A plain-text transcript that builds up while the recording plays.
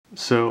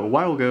So a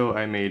while ago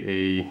I made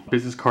a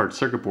business card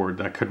circuit board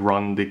that could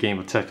run the game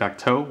of Tic Tac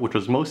Toe, which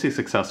was mostly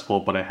successful,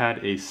 but I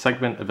had a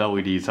segment of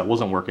LEDs that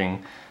wasn't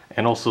working,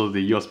 and also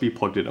the USB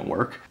plug didn't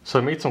work. So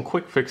I made some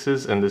quick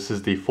fixes, and this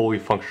is the fully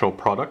functional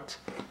product.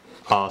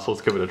 So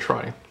let's give it a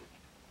try.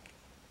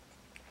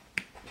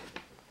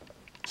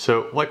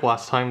 So like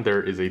last time,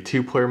 there is a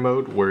 2-player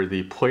mode where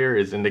the player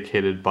is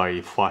indicated by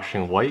a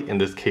flashing light. In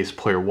this case,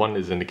 player 1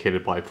 is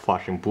indicated by a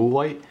flashing blue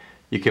light.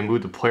 You can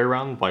move the player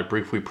around by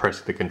briefly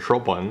pressing the control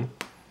button,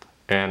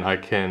 and I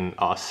can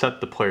set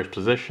the player's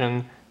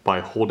position by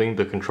holding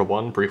the control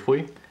button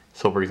briefly.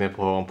 So for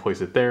example, if I want to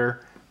place it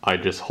there, I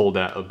just hold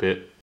that a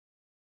bit.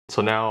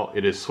 So now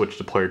it is switched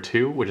to player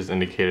 2, which is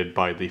indicated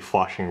by the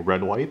flashing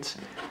red light.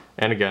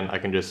 And again, I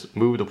can just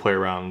move the player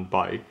around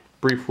by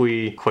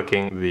briefly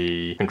clicking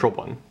the control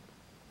button.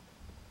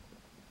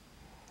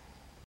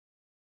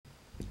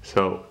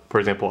 So for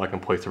example, I can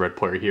place the red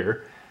player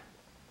here.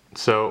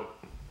 So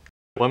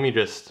let me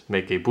just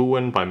make a blue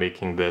one by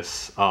making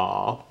this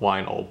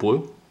line all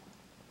blue.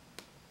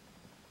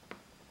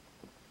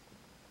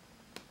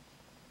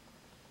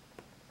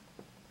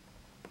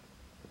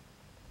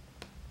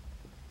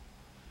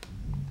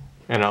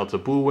 And now it's a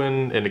blue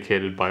one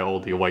indicated by all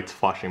the lights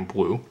flashing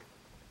blue.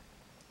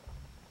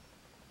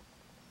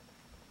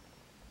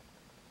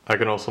 I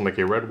can also make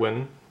a red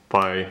one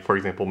by, for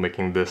example,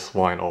 making this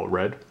line all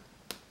red.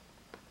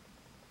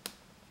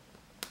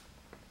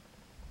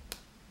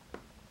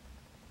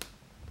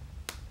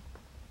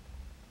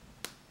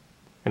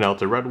 And now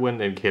it's a red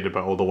one indicated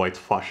by all the lights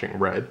flashing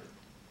red.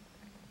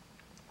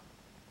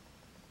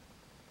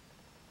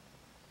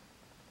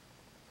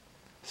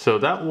 So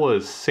that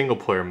was single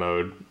player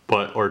mode,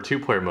 or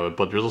 2-player mode,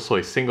 but there's also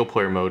a single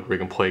player mode where you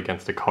can play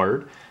against a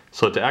card.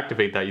 So to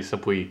activate that, you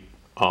simply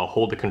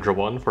hold the control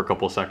button for a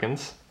couple of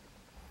seconds.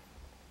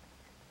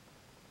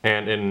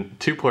 And in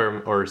 2-player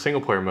or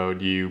single player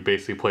mode, you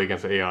basically play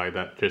against the AI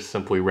that just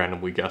simply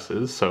randomly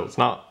guesses. So it's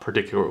not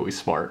particularly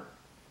smart.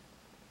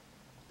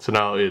 So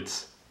now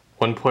it's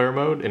 1-player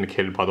mode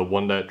indicated by the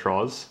one that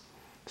draws.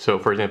 So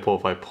for example,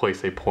 if I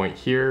place a point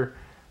here,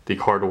 the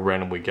card will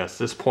randomly guess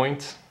this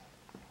point.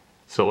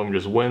 So let me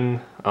just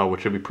win,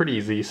 which should be pretty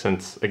easy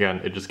since,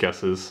 again, it just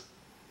guesses.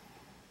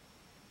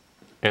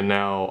 And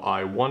now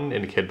I1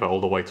 indicated by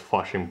all the lights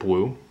flashing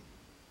blue.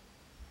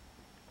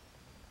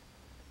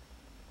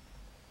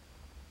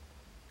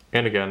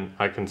 And again,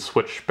 I can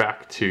switch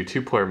back to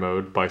 2-player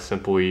mode by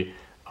simply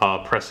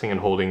pressing and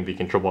holding the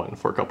control button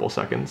for a couple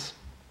seconds.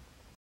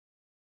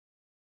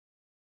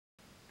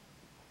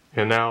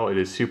 And now it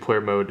is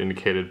 2-player mode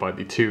indicated by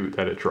the 2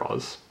 that it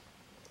draws.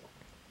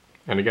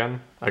 And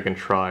again, I can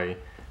try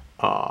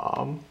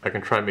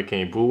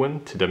making a blue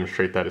one to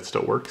demonstrate that it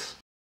still works.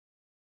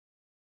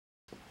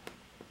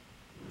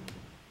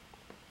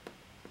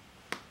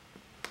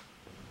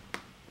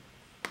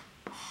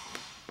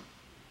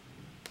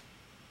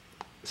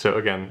 So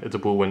again, it's a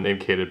blue one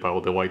indicated by all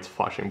the lights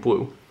flashing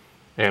blue.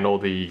 And all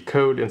the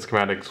code and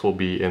schematics will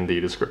be in the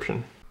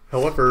description.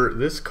 However,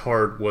 this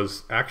card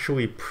was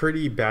actually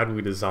pretty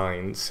badly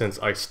designed since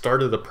I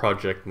started the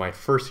project my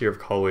first year of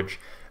college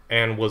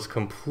and was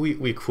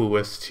completely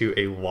clueless to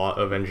a lot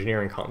of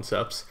engineering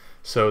concepts,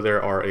 so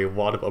there are a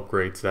lot of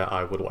upgrades that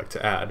I would like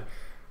to add.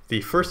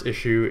 The first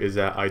issue is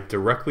that I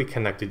directly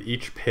connected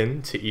each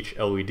pin to each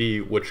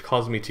LED, which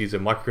caused me to use a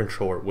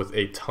microcontroller with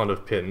a ton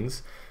of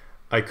pins.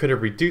 I could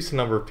have reduced the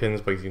number of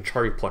pins by using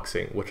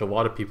plexing, which a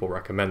lot of people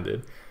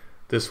recommended.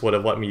 This would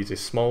have let me use a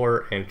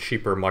smaller and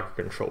cheaper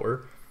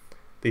microcontroller.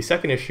 The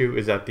second issue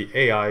is that the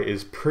AI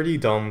is pretty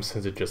dumb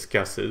since it just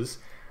guesses.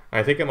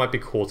 I think it might be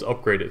cool to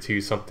upgrade it to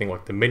use something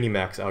like the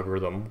Minimax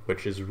algorithm,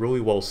 which is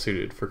really well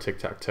suited for Tic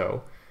Tac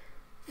Toe.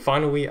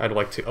 Finally, I'd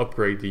like to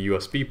upgrade the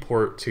USB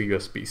port to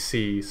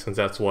USB-C since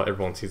that's what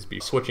everyone seems to be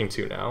switching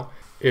to now.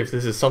 If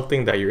this is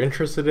something that you're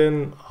interested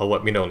in,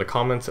 let me know in the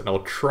comments and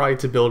I'll try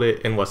to build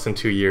it in less than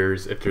 2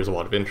 years if there's a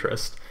lot of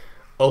interest.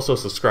 Also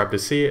subscribe to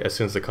see it as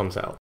soon as it comes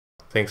out.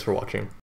 Thanks for watching.